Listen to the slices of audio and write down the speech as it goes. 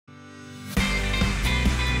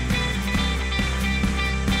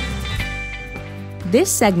This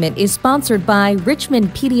segment is sponsored by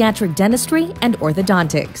Richmond Pediatric Dentistry and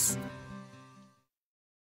Orthodontics.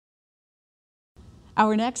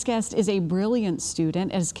 Our next guest is a brilliant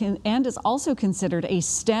student and is also considered a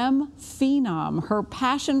STEM phenom. Her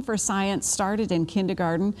passion for science started in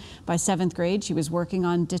kindergarten. By 7th grade, she was working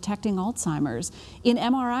on detecting Alzheimer's in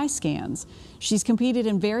MRI scans. She's competed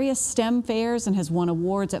in various STEM fairs and has won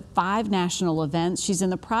awards at 5 national events. She's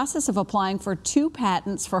in the process of applying for 2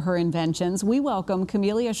 patents for her inventions. We welcome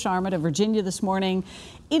Camellia Sharma to Virginia this morning.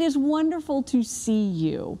 It is wonderful to see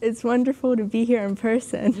you. It's wonderful to be here in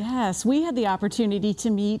person. Yes, we had the opportunity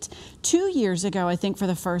to meet 2 years ago, I think, for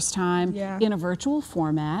the first time in a virtual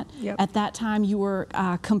format. Yep. At that time, you were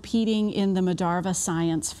competing in the Madarva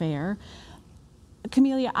Science Fair.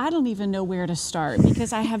 Camellia, I don't even know where to start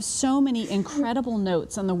because I have so many incredible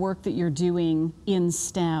notes on the work that you're doing in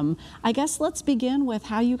STEM. I guess let's begin with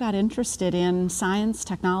how you got interested in science,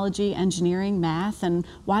 technology, engineering, math, and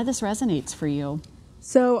why this resonates for you.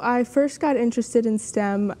 So I first got interested in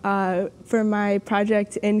STEM for my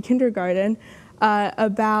project in kindergarten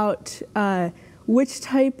about which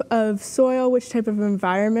type of soil, which type of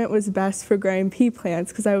environment was best for growing pea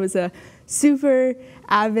plants, because I was a super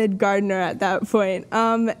avid gardener at that point.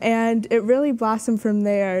 And it really blossomed from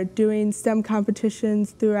there, doing STEM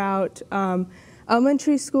competitions throughout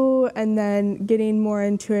elementary school and then getting more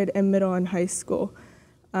into it in middle and high school.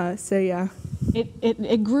 So yeah.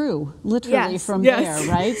 It grew literally from there,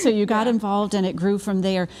 right? So you got involved and it grew from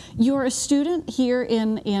there. You're a student here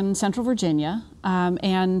in Central Virginia,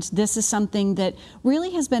 and this is something that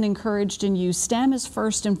really has been encouraged in you. STEM is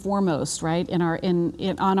first and foremost, right,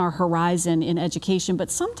 on our horizon in education, but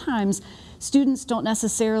sometimes students don't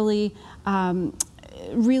necessarily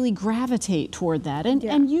really gravitate toward that,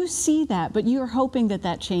 and you see that, but you're hoping that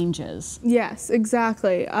that changes. Yes,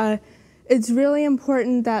 exactly. It's really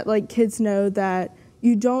important that kids know that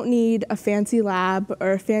you don't need a fancy lab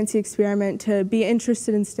or a fancy experiment to be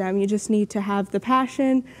interested in STEM. You just need to have the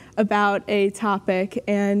passion about a topic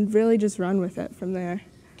and really just run with it from there.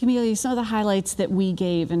 Camellia, some of the highlights that we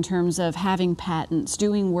gave in terms of having patents,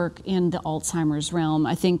 doing work in the Alzheimer's realm,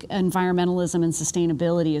 I think environmentalism and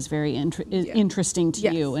sustainability is very interesting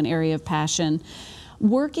to you, an area of passion.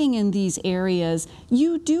 Working in these areas,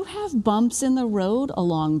 you do have bumps in the road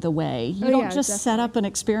along the way. You don't just set up an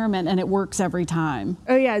experiment and it works every time.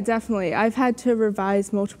 Oh yeah, definitely. I've had to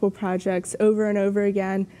revise multiple projects over and over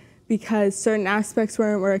again because certain aspects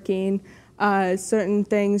weren't working, certain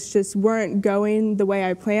things just weren't going the way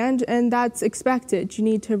I planned, and that's expected. You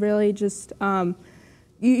need to really just, you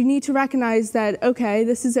need to recognize that, okay,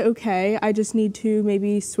 this is okay, I just need to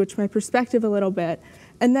maybe switch my perspective a little bit.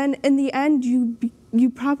 And then in the end, you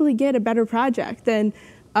probably get a better project than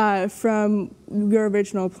from your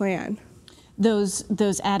original plan. Those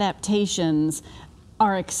adaptations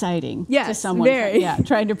are exciting to someone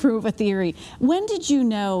trying to prove a theory. When did you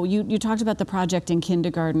know, you talked about the project in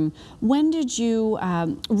kindergarten, when did you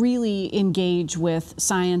really engage with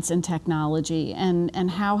science and technology,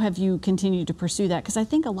 and how have you continued to pursue that? Because I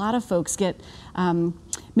think a lot of folks get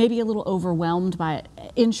maybe a little overwhelmed by it.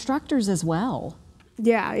 Instructors as well.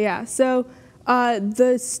 Yeah. So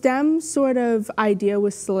the STEM sort of idea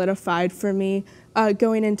was solidified for me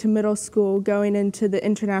going into middle school, going into the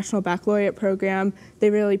International Baccalaureate program. They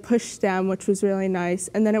really pushed STEM, which was really nice.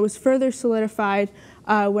 And then it was further solidified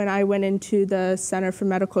when I went into the Center for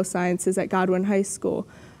Medical Sciences at Godwin High School.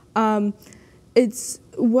 It's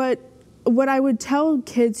what I would tell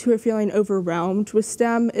kids who are feeling overwhelmed with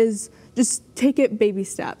STEM is just take it baby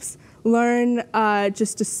steps. Learn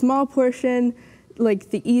just a small portion, like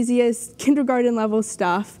the easiest kindergarten level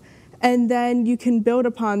stuff, and then you can build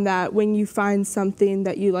upon that when you find something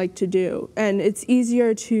that you like to do. And it's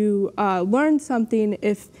easier to learn something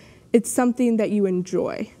if it's something that you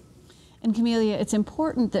enjoy. And Camellia, it's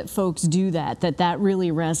important that folks do that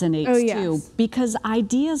really resonates too, because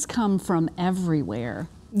ideas come from everywhere.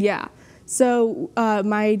 Yeah. So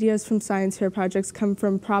my ideas from science fair projects come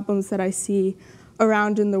from problems that I see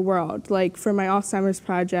around in the world. Like for my Alzheimer's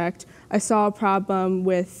project, I saw a problem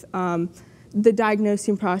with the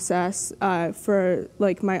diagnosing process for,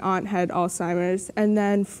 my aunt had Alzheimer's. And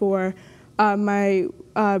then for my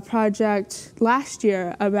project last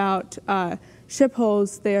year about ship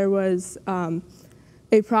hulls, there was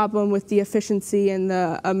a problem with the efficiency and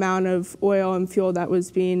the amount of oil and fuel that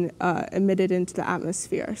was being emitted into the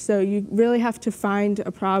atmosphere. So you really have to find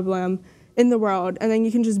a problem in the world, and then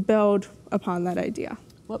you can just build upon that idea.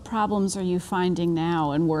 What problems are you finding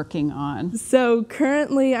now and working on? So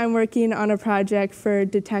currently I'm working on a project for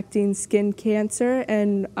detecting skin cancer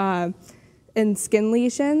and skin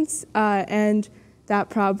lesions, and that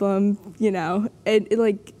problem, you know.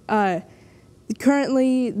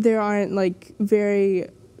 Currently there aren't like very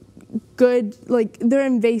good, like they're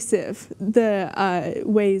invasive, the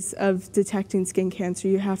ways of detecting skin cancer.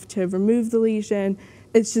 You have to remove the lesion.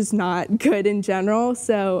 It's just not good in general.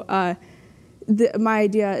 So my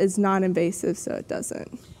idea is non-invasive, so it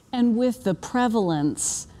doesn't. And with the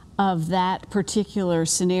prevalence of that particular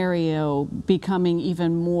scenario becoming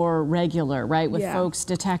even more regular, right? With folks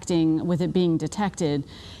detecting, with it being detected,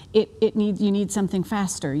 you need something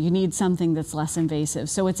faster. You need something that's less invasive.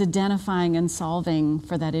 So it's identifying and solving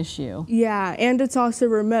for that issue. Yeah, and it's also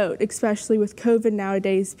remote, especially with COVID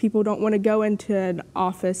nowadays. People don't want to go into an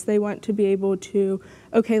office. They want to be able to,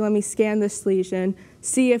 okay, let me scan this lesion,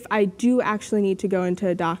 see if I do actually need to go into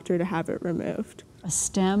a doctor to have it removed. A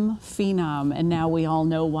STEM phenom, and now we all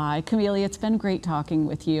know why. Camellia, it's been great talking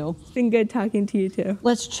with you. It's been good talking to you too.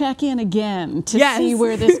 Let's check in again to see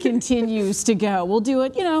where this continues to go. We'll do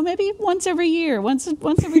it, you know, maybe once every year, once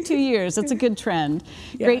every 2 years. That's a good trend.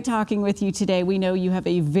 Yeah. Great talking with you today. We know you have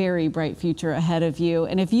a very bright future ahead of you.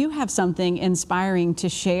 And if you have something inspiring to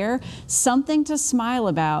share, something to smile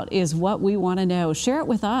about is what we want to know. Share it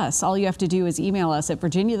with us. All you have to do is email us at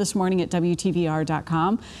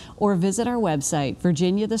virginiathismorning@WTVR.com or visit our website,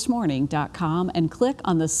 virginiathismorning.com, and click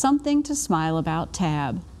on the Something to Smile About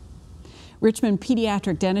tab. Richmond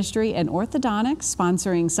Pediatric Dentistry and Orthodontics,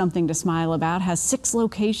 sponsoring Something to Smile About, has 6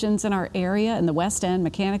 locations in our area in the West End,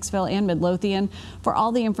 Mechanicsville, and Midlothian. For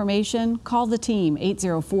all the information, call the team,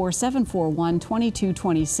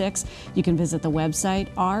 804-741-2226. You can visit the website,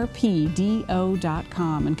 rpdo.com,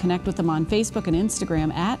 and connect with them on Facebook and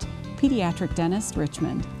Instagram at Pediatric Dentist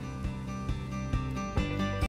Richmond.